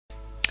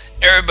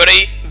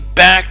Everybody,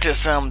 back to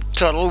some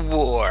Total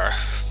War.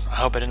 I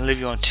hope I didn't leave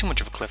you on too much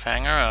of a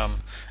cliffhanger.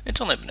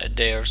 It's only been a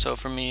day or so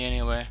for me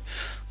anyway,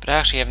 but I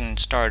actually haven't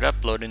started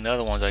uploading the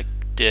other ones I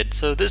did,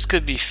 so this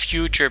could be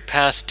future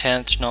past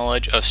tense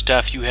knowledge of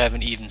stuff you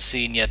haven't even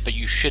seen yet, but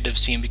you should have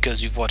seen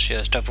because you've watched the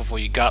other stuff before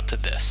you got to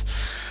this.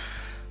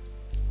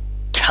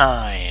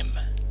 Time.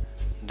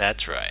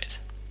 That's right.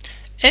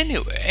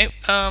 Anyway,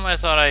 I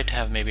thought I'd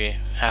have maybe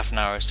half an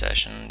hour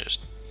session.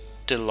 Just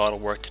did a lot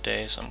of work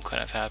today, so I'm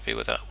kind of happy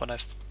with what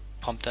I've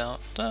pumped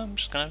out. So I'm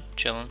just kind of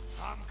chilling.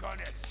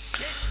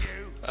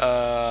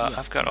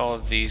 I've got all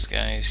of these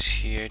guys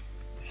here.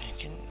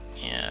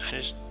 I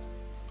just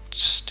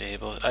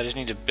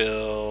need to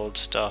build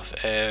stuff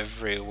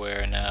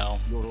everywhere now.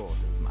 Your orders,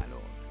 my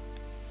lord.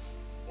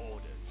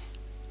 Orders.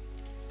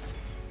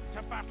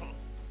 To battle.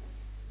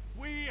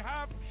 We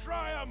have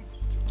triumphed.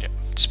 Yep.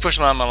 Just push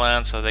them out of my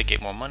land so they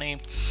get more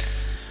money.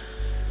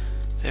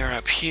 They're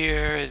up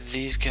here.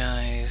 These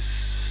guys,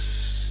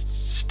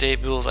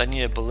 stables. I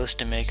need a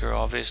ballista maker,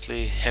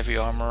 obviously. Heavy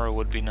armor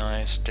would be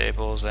nice.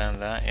 Stables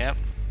and that. Yep.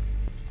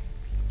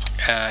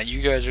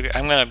 You guys are.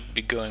 I'm gonna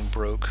be going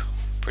broke,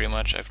 pretty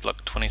much. I've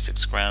looked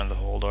 26 grand in the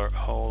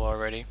hole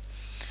already.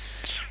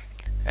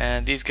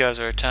 And these guys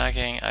are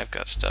attacking. I've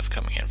got stuff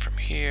coming in from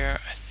here.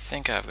 I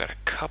think I've got a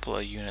couple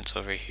of units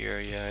over here.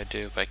 Yeah, I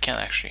do, but I can't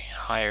actually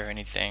hire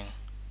anything.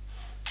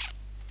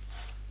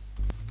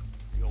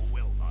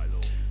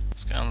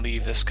 It's gonna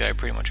leave this guy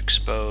pretty much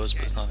exposed,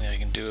 but there's nothing I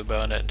can do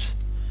about it.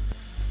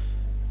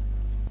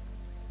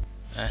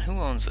 And who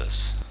owns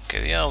this?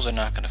 Okay, the elves are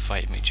not gonna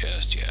fight me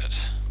just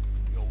yet.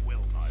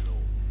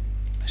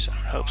 At least I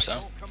don't hope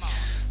so.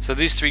 So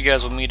these three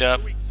guys will meet up.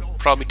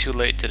 Probably too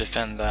late to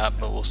defend that,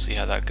 but we'll see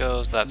how that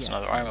goes. That's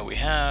another armor we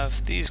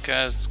have. These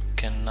guys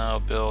can now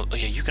build. Oh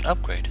yeah, you can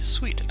upgrade.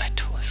 Sweet. I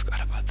totally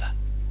forgot about that.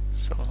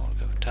 So long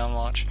ago. Town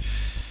watch.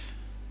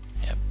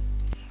 Yep.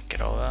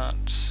 Get all that.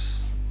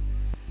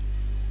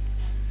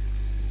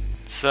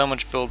 So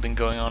much building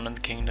going on in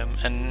the kingdom,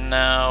 and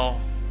now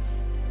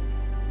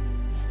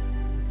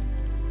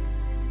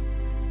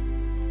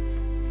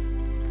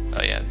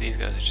oh yeah, these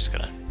guys are just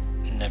gonna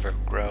never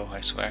grow, I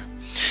swear.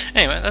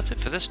 Anyway, that's it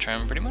for this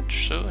turn pretty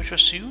much, so I shall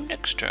see you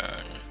next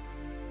turn.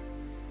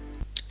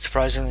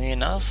 Surprisingly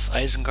enough,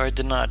 Isengard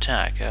did not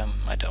attack.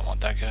 I don't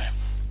want that guy.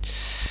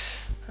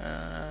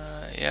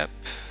 Yep.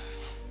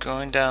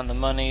 Going down the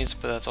monies,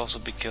 but that's also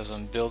because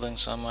I'm building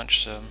so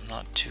much, so I'm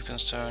not too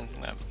concerned.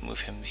 I'm going to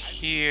move him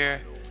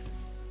here.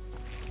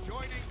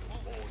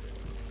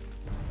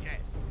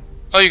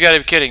 Oh, you gotta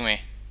be kidding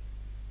me.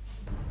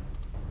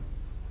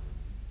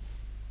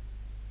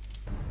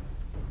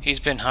 He's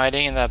been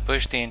hiding in that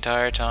bush the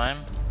entire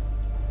time?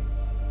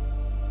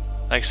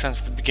 Like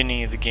since the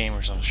beginning of the game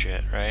or some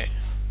shit, right?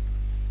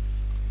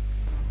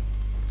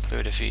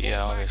 Clear defeat,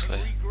 yeah,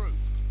 obviously.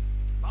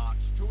 Oh,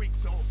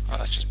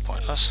 that's just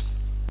pointless.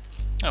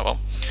 Oh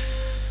well.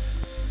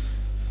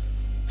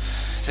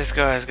 This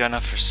guy's got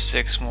enough for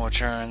 6 more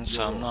turns,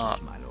 so I'm not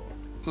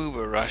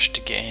uber rushed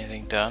to get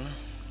anything done.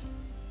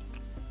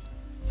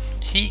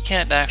 He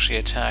can't actually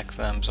attack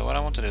them, so what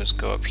I want to do is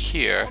go up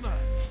here.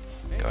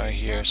 Go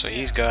here, so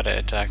he's got to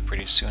attack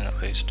pretty soon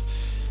at least.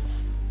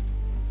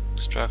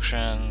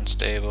 Construction,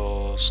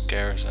 stables,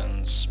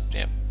 garrisons,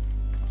 yep.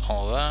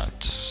 All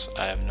that.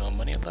 I have no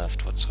money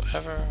left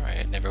whatsoever.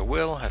 I never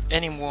will have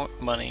any more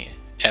money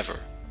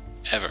ever.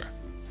 Ever.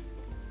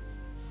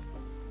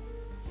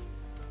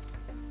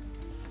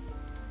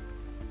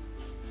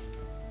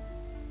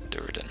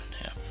 Durden,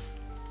 yeah.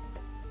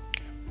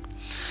 Okay.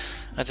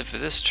 That's it for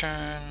this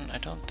turn. I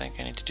don't think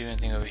I need to do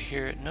anything over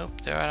here.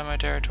 Nope, they're out of my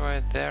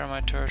territory. They're in my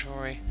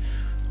territory.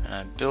 And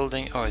I'm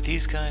building. Oh,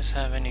 these guys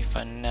have any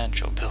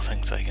financial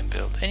buildings I can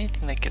build?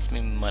 Anything that gets me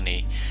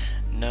money?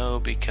 No,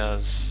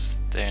 because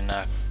they're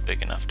not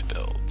big enough to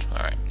build.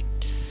 Alright.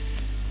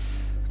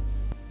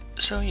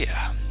 So,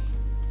 yeah.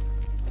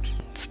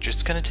 It's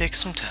just gonna take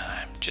some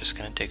time. Just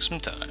gonna take some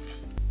time.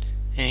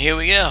 And here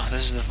we go.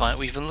 This is the fight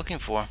we've been looking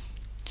for.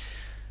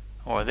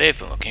 Or they've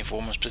been looking for,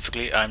 more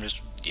specifically. Yeah,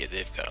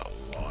 they've got a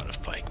lot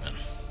of pikemen.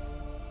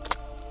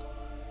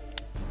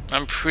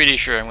 I'm pretty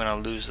sure I'm gonna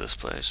lose this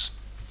place.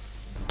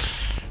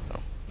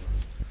 Oh.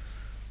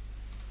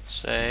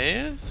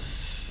 Save.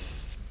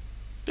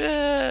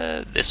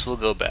 This will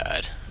go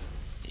bad.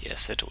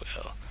 Yes, it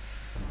will.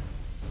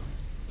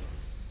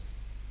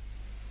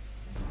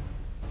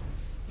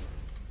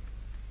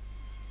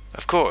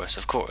 Of course,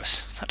 of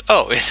course. That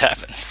always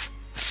happens.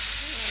 I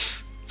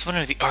was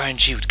wondering if the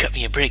RNG would cut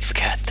me a break for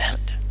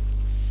goddammit.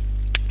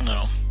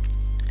 No.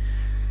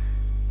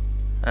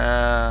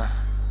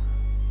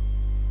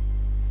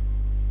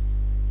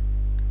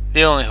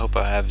 The only hope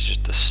I have is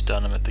just to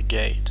stun them at the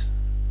gate.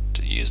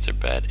 To use their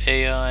bad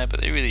AI,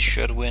 but they really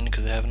should win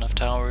because they have enough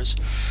towers.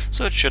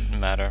 So it shouldn't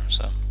matter,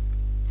 so.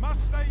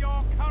 Muster your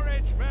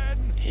courage,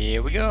 men.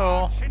 Here we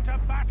go. March into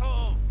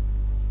battle.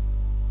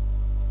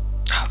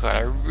 Oh god, I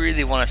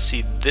really want to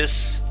see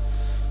this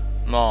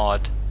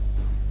mod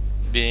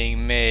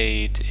being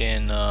made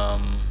in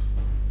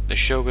the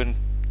Shogun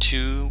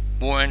TATW3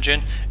 War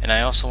Engine, and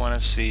I also want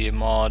to see a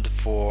mod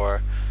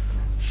for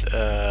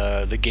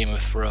the Game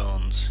of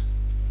Thrones.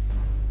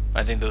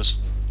 I think those,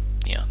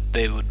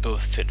 they would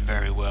both fit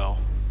very well.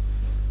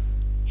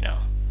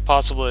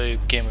 Possibly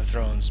Game of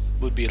Thrones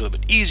would be a little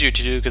bit easier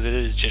to do because it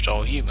is just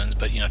all humans,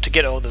 but to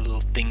get all the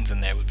little things in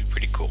there would be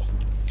pretty cool.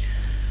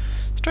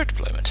 Start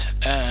deployment,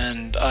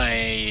 and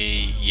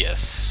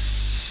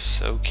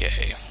yes,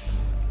 okay.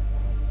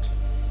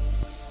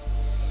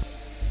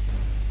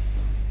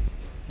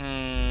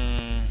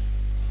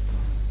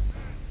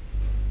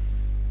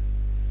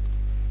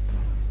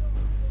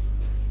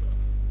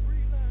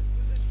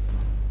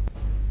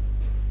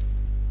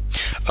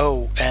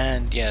 Oh,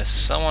 and yes,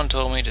 someone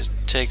told me to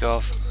take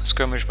off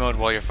skirmish mode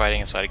while you're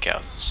fighting inside of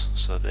castles,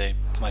 so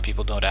my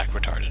people don't act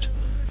retarded.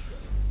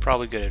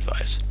 Probably good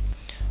advice.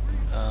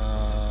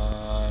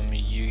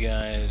 You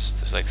guys,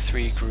 there's like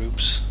 3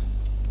 groups.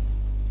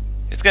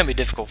 It's gonna be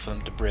difficult for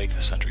them to break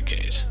the center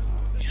gate.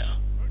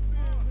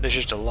 There's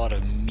just a lot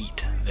of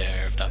meat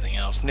there, if nothing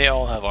else, and they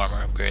all have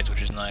armor upgrades,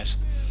 which is nice.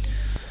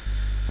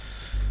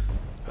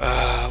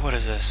 What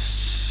is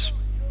this?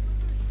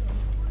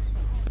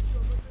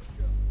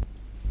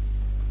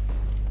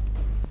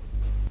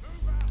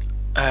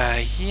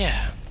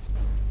 Yeah.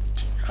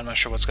 I'm not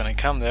sure what's going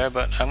to come there,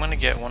 but I'm going to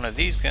get one of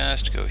these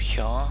guys to go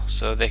here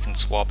so they can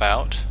swap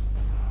out.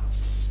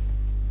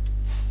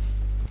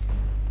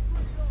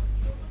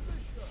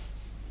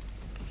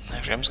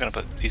 Actually, I'm just going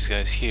to put these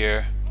guys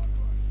here.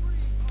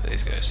 Put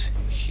these guys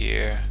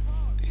here.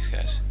 These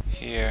guys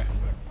here.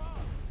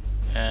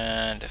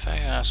 And if I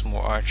have some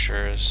more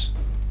archers...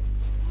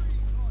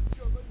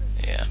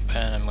 Yeah,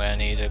 and I'm going to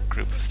need a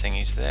group of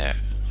thingies there,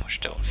 which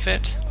don't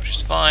fit, which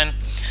is fine.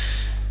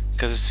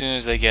 Because as soon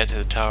as they get to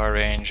the tower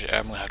range,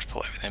 I'm going to have to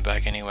pull everything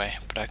back anyway.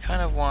 But I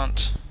kind of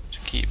want to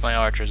keep my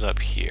archers up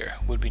here.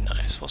 Would be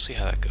nice. We'll see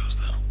how that goes,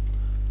 though.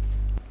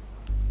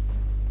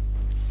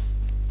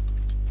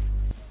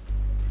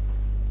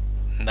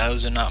 And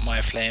those are not my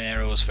flame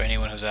arrows, for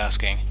anyone who's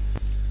asking.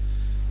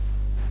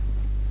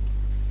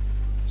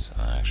 So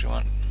I actually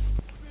want...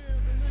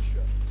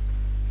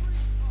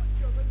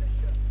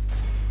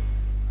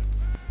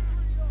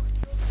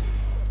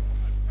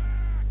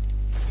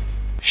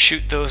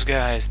 Shoot those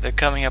guys, they're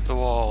coming up the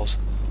walls.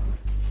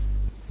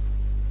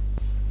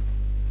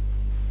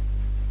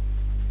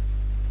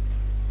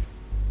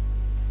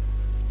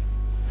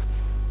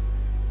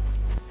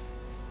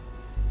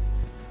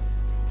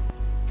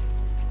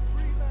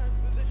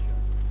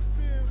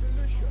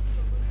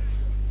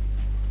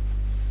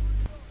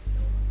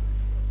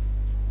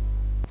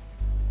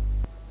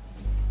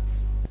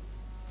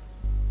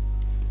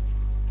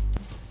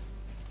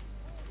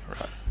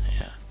 Run,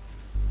 yeah.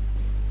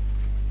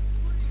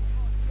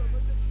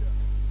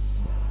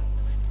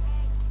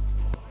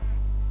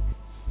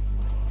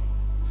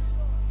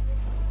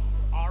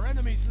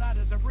 Enemy's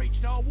ladders have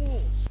reached our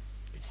walls.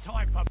 It's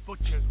time for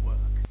butcher's work.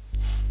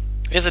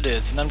 Yes, it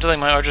is, and I'm telling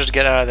my archers to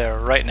get out of there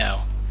right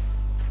now.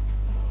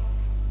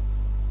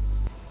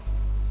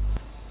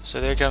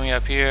 So they're coming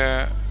up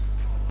here.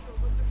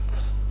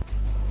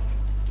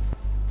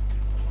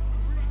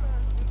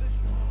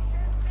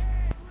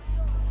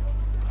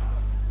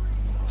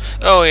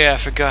 Oh yeah, I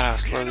forgot how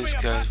slow these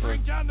guys were.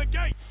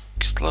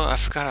 I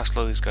forgot how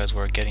slow these guys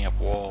were at getting up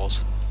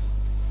walls.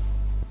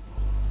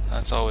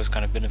 That's always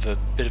kind of been a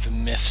bit of a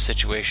myth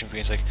situation for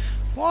me. It's like,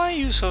 why are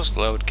you so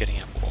slow at getting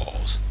up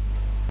walls?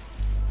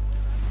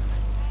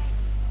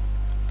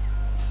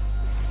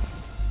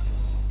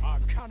 Our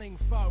cunning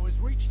foe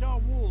has reached our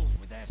walls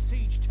with their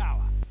siege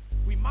tower.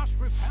 We must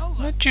repel them.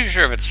 I'm not too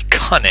sure if it's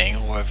cunning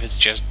or if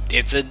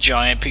it's a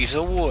giant piece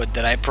of wood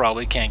that I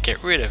probably can't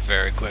get rid of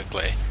very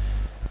quickly.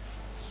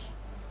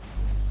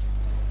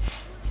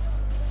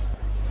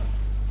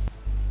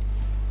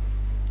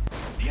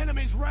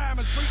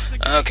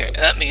 Okay,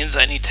 that means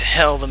I need to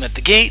hell them at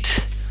the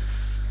gate,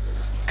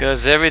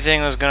 because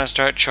everything was going to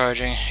start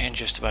charging in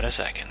just about a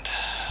second.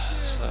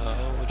 So,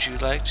 would you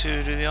like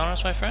to do the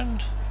honors, my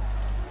friend?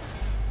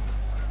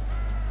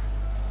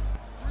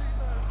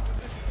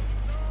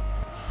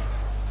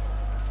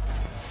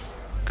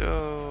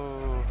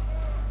 Go.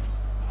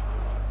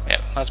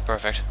 Yep, that's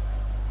perfect.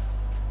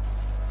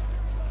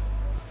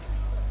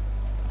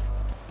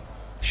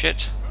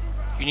 Shit.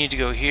 You need to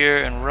go here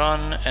and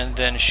run, and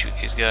then shoot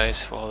these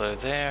guys while they're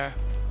there.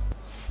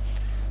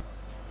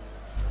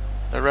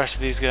 The rest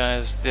of these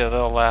guys,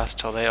 they'll last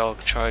till they all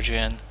charge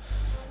in.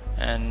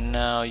 And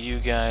now you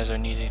guys are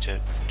needing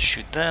to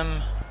shoot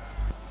them.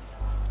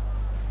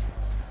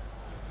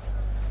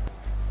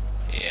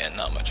 Yeah,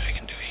 not much I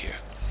can do here.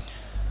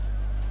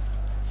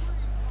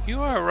 You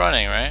are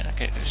running, right?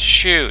 Okay,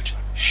 shoot!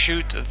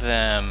 Shoot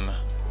them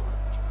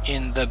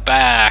in the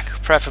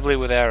back, preferably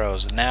with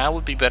arrows. Now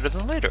would be better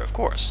than later, of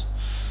course.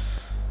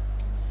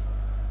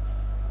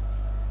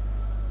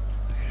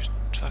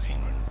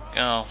 Fucking...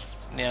 Oh,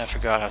 yeah, I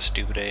forgot how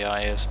stupid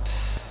AI is.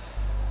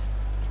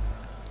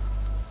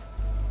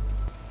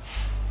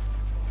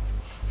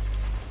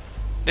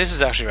 This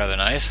is actually rather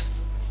nice.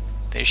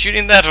 They're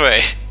shooting that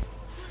way.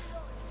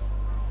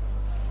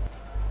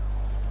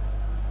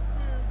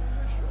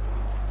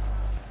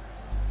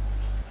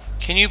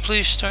 Can you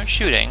please start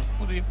shooting?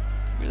 Would be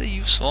really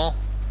useful.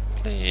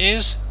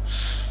 Please.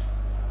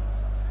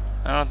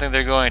 I don't think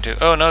they're going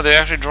to. Oh no, they're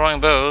actually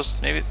drawing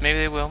bows. Maybe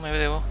they will. Maybe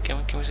they will.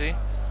 Can we see?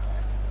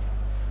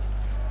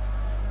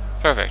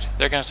 Perfect.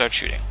 They're gonna start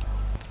shooting.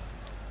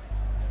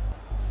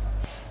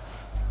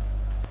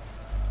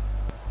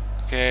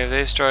 Okay, if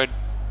they start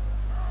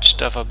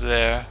stuff up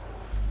there.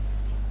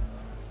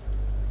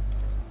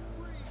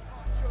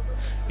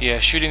 Yeah,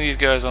 shooting these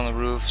guys on the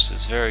roofs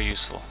is very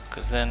useful,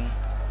 because then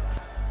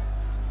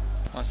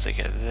once they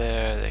get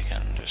there, they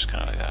can just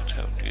kind of like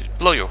that.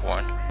 Blow your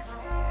horn.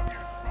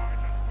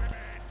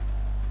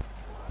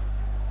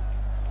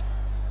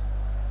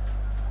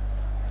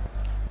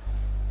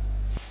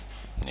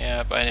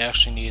 Yeah, but I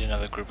actually need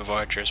another group of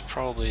archers.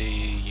 Probably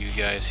you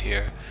guys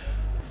here.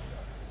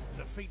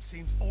 Defeat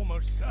seems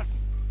almost certain.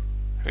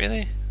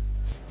 Really?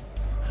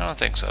 I don't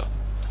think so.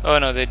 Oh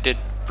no, they did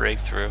break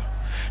through.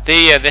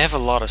 They have a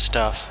lot of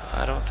stuff.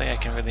 I don't think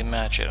I can really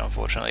match it,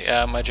 unfortunately.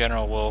 My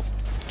general will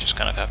just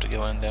kind of have to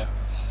go in there.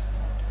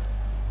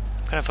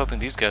 I'm kind of hoping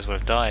these guys would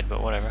have died,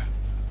 but whatever.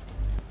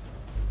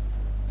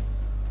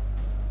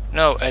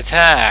 No,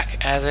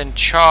 attack! As in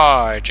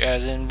charge,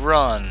 as in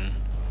run.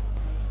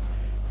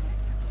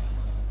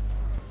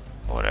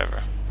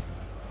 Whatever.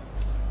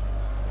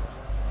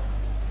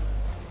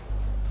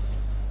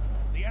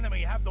 The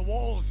enemy have the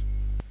walls.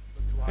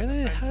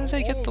 Really? How did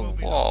they get the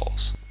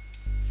walls?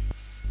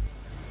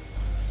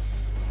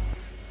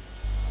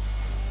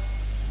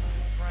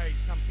 Pray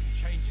something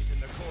changes in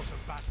the course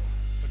of battle.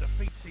 The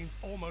defeat seems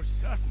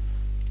almost certain.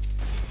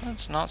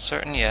 It's not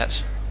certain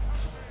yet.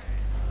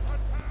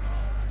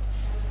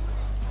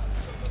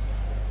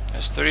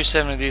 There's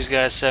 37 of these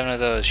guys, 7 of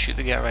those. Shoot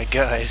the guy right,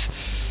 guys.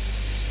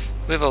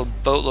 We have a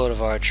boatload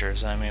of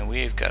archers. I mean,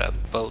 we've got a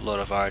boatload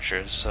of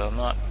archers, so I'm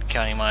not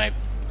counting my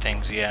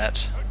things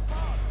yet.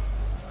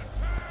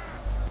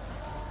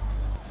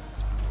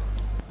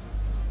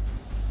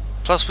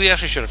 Plus, we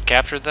actually should have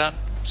captured that,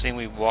 seeing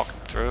we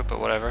walked through it, but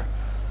whatever.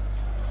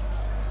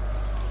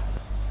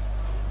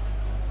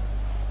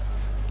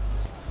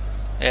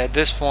 Yeah, at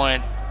this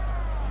point,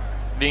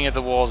 being at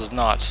the walls is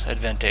not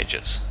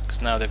advantageous,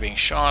 because now they're being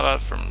shot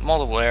at from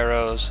multiple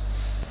arrows.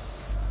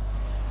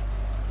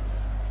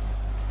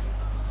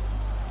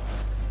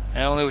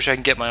 I only wish I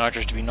can get my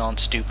archers to be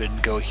non-stupid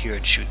and go here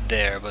and shoot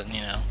there, but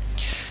you know,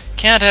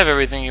 can't have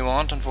everything you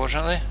want,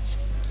 unfortunately.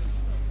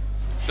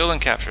 Building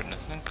captured, I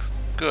think.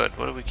 Good.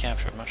 What did we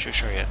capture? I'm not too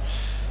sure yet.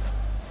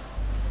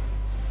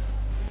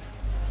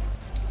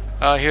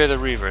 Here are the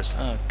reavers.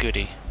 Oh,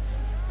 goody.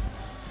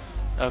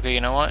 Okay,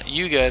 you know what?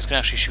 You guys can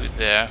actually shoot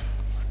there.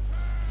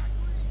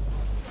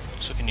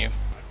 So can you.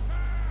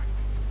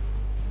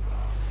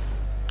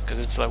 Because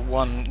it's like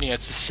one, you know,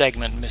 it's a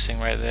segment missing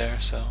right there,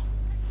 so.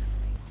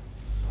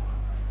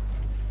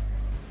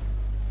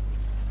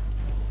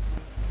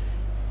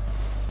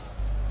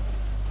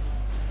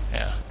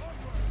 Yeah.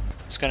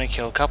 It's gonna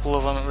kill a couple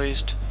of them at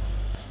least.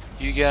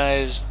 You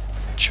guys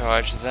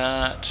charge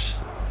that.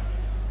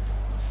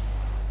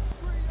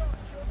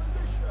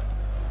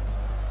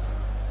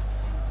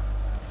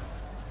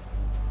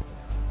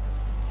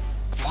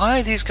 Why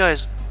are these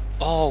guys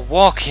all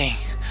walking?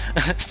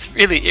 It's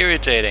really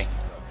irritating.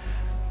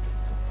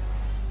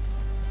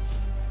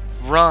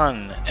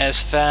 Run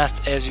as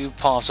fast as you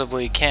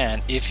possibly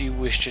can if you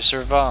wish to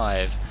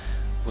survive,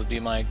 would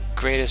be my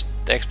greatest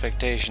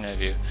expectation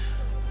of you.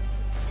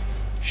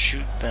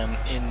 Shoot them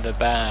in the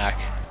back.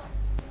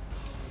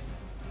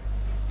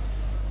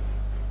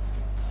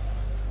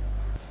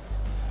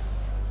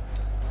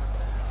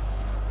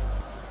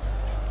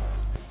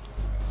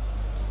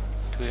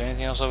 Do we have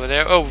anything else over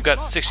there? Oh, we've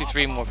got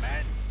 63 more.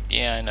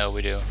 Yeah, I know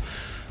we do.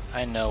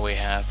 I know we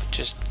have.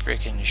 Just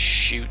freaking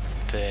shoot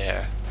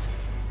there.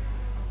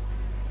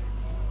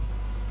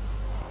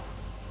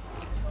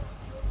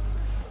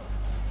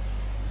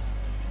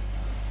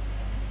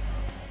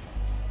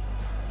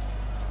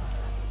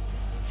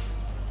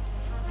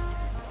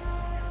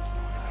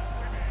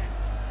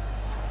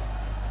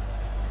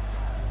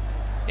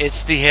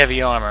 It's the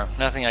heavy armor.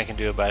 Nothing I can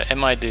do about it. And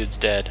my dude's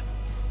dead.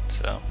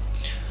 So.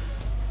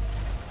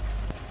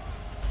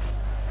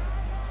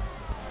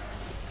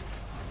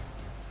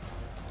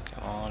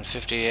 Come on,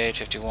 58,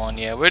 51.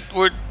 Yeah,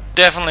 we're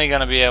definitely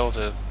gonna be able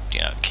to,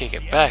 you know, kick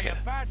it back. They are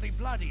badly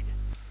bloodied.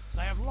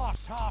 They have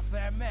lost half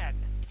their men.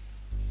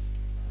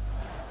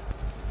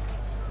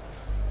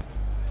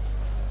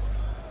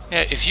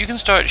 Yeah, if you can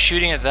start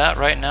shooting at that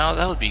right now,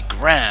 that would be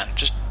grand.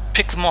 Just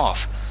pick them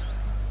off.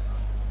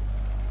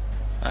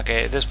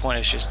 Okay, at this point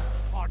it's just...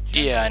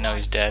 Yeah, I know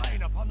he's dead.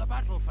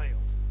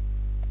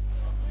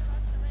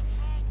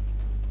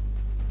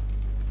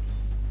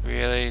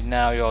 Really?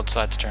 Now you all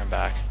decide to turn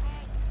back.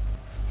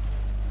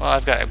 Well,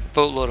 I've got a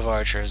boatload of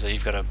archers that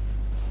you've got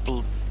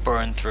to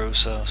burn through,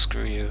 so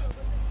screw you.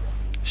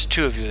 There's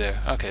 2 of you there.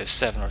 Okay, there's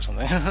 7 or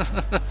something.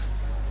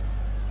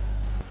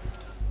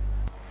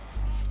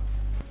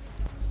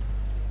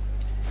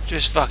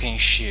 Just fucking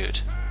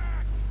shoot.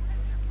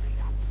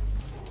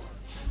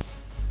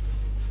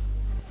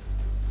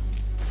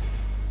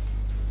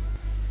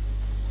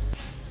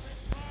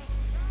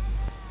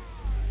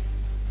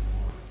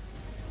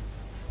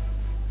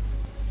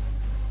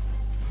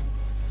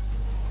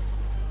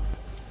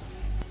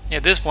 Yeah,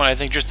 at this point, I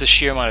think just the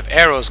sheer amount of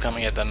arrows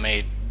coming at them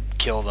may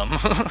kill them,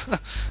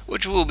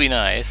 which will be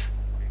nice.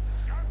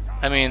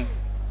 I mean,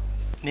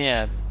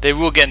 yeah, they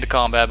will get into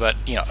combat, but,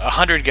 you know,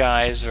 100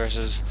 guys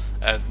versus,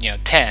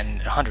 10,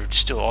 100 is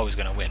still always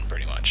going to win,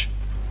 pretty much.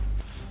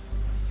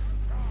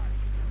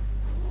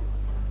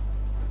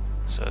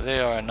 So they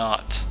are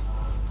not,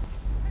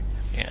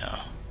 you know...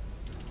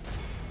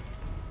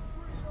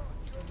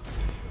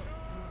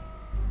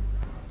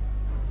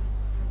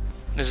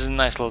 This is a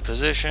nice little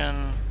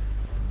position.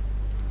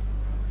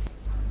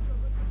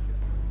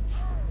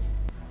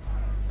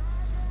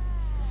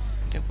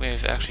 I think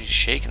we've actually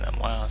shaken them.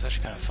 Wow, it's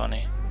actually kind of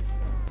funny.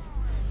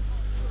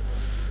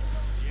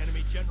 The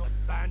enemy general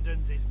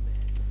abandons his men.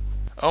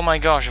 Oh my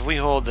gosh, if we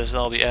hold this,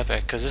 that'll be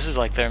epic, because this is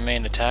like their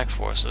main attack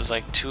force. There's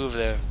like 2 of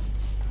their...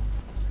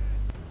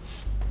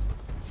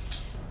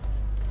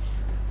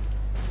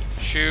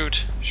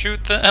 Shoot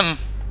them!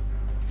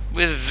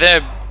 With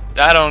their...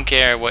 I don't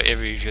care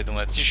whatever you shoot them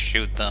with, just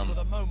shoot them. For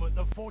the moment,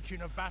 the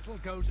fortune of battle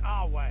goes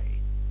our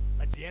way.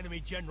 Let the enemy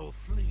general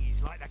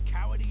flees like the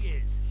coward he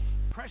is.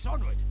 Press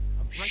onward.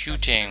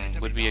 Shooting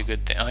would be a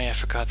good thing. Oh yeah, I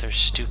forgot they're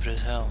stupid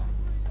as hell.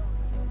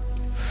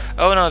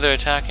 Oh no, they're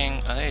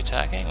attacking. Are they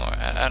attacking? Or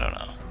I don't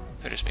know.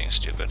 They're just being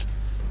stupid.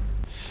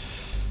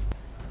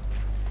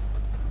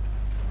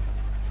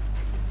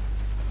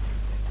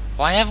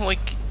 Why haven't we...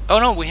 Oh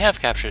no, we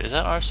have captured. Is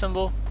that our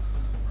symbol?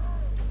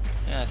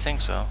 Yeah, I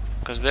think so.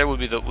 Because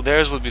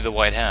theirs would be the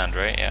white hand,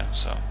 right? Yeah,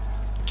 so...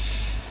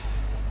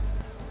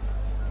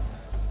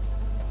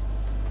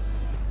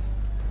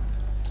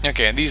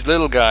 Okay, these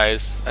little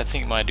guys, I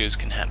think my dudes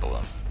can handle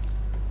them.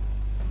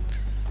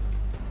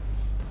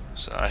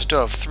 So I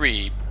still have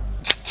 3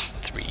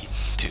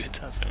 dudes,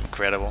 that's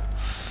incredible.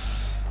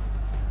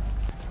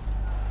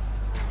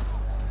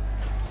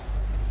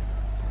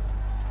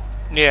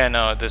 Yeah,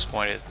 no, at this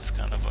point it's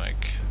kind of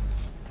like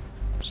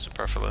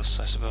superfluous,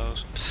 I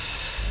suppose.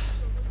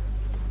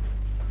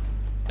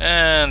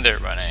 And they're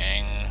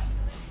running.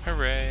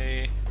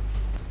 Hooray.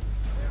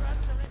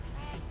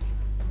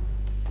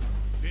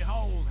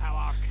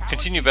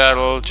 Continue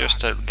battle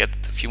just to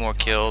get a few more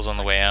kills on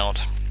the way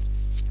out.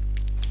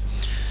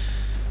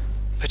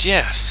 But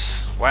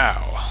yes,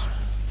 wow.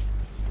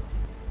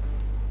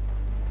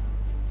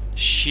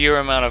 Sheer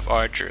amount of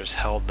archers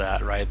held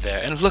that right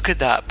there. And look at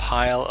that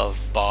pile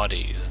of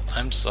bodies.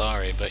 I'm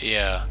sorry, but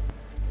yeah.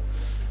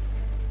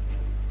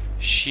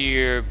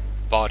 Sheer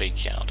body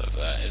count of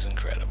that is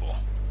incredible.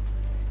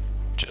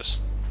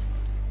 Just...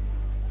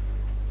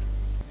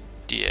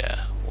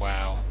 yeah,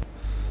 wow.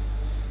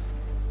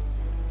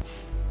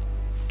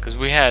 Because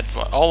we had,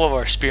 all of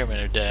our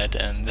spearmen are dead,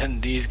 and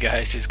then these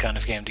guys just kind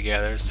of came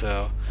together,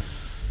 so...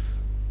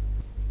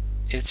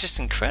 It's just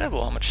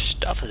incredible how much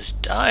stuff has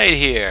died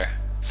here.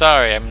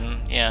 Sorry,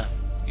 yeah,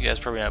 you guys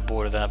probably not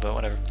bored of that, but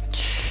whatever.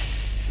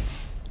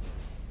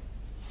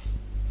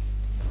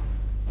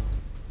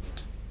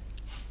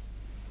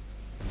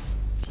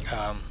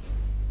 I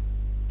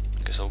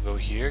guess I'll go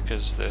here,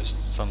 because there's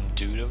some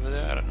dude over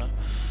there, I don't know.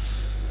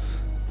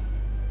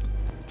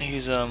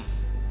 He's, over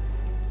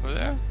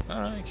there? I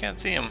don't know, you can't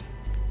see him.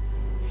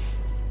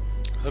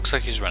 Looks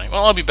like he's running.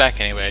 Well, I'll be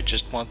back anyway,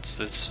 just once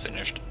it's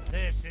finished.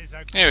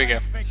 Here we go.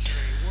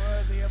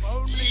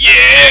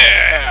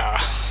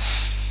 Yeah!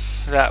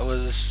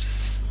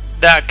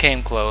 That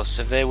came close.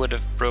 If they would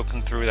have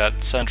broken through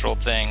that central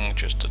thing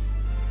just a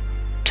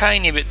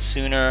tiny bit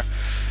sooner,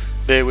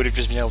 they would have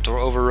just been able to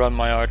overrun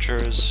my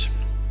archers.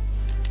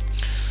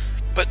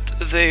 But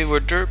they were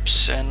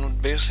derps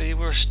and basically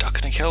were stuck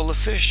in a kettle of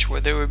fish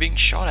where they were being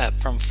shot at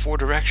from 4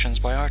 directions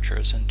by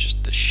archers, and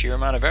just the sheer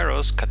amount of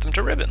arrows cut them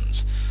to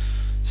ribbons.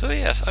 So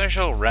yes, I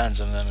shall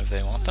ransom them if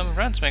they want them.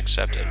 Ransom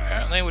accepted,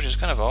 apparently, which is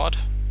kind of odd.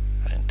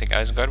 I didn't think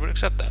Isengard would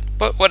accept that,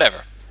 but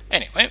whatever.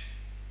 Anyway,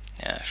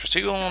 I shall see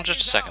you all in just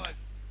a second.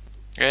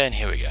 And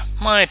here we go.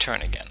 My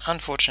turn again.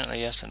 Unfortunately,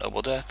 yes, a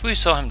noble death. We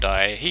saw him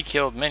die. He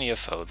killed many a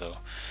foe, though.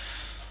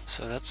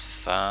 So that's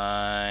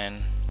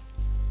fine.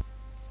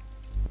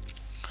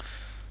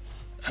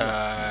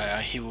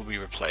 He will be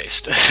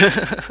replaced.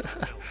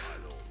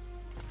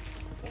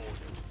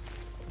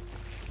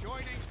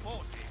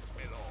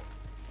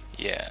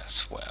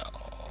 Yes,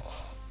 well...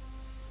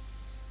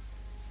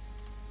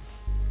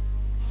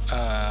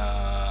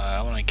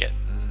 I want to get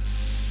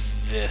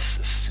this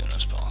as soon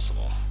as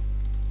possible.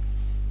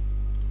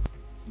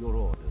 Your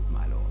orders,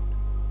 my lord.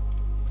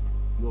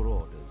 Your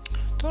orders.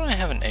 Don't I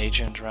have an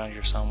agent around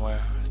here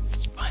somewhere?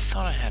 I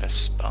thought I had a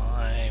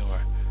spy, or...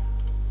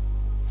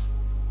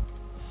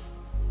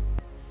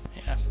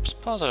 Yeah, I'm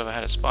positive I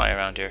had a spy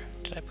around here.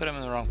 Did I put him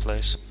in the wrong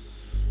place?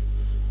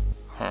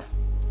 Huh.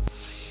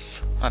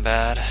 My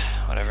bad.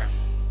 Whatever.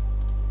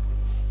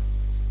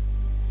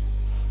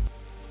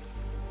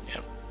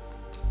 Yep.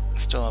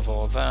 Still have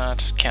all of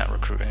that. Can't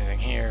recruit anything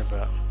here,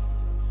 but...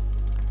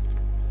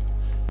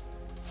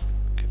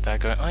 Get that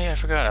going. Oh yeah, I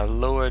forgot. I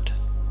lowered...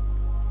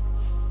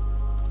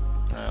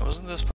 wasn't this...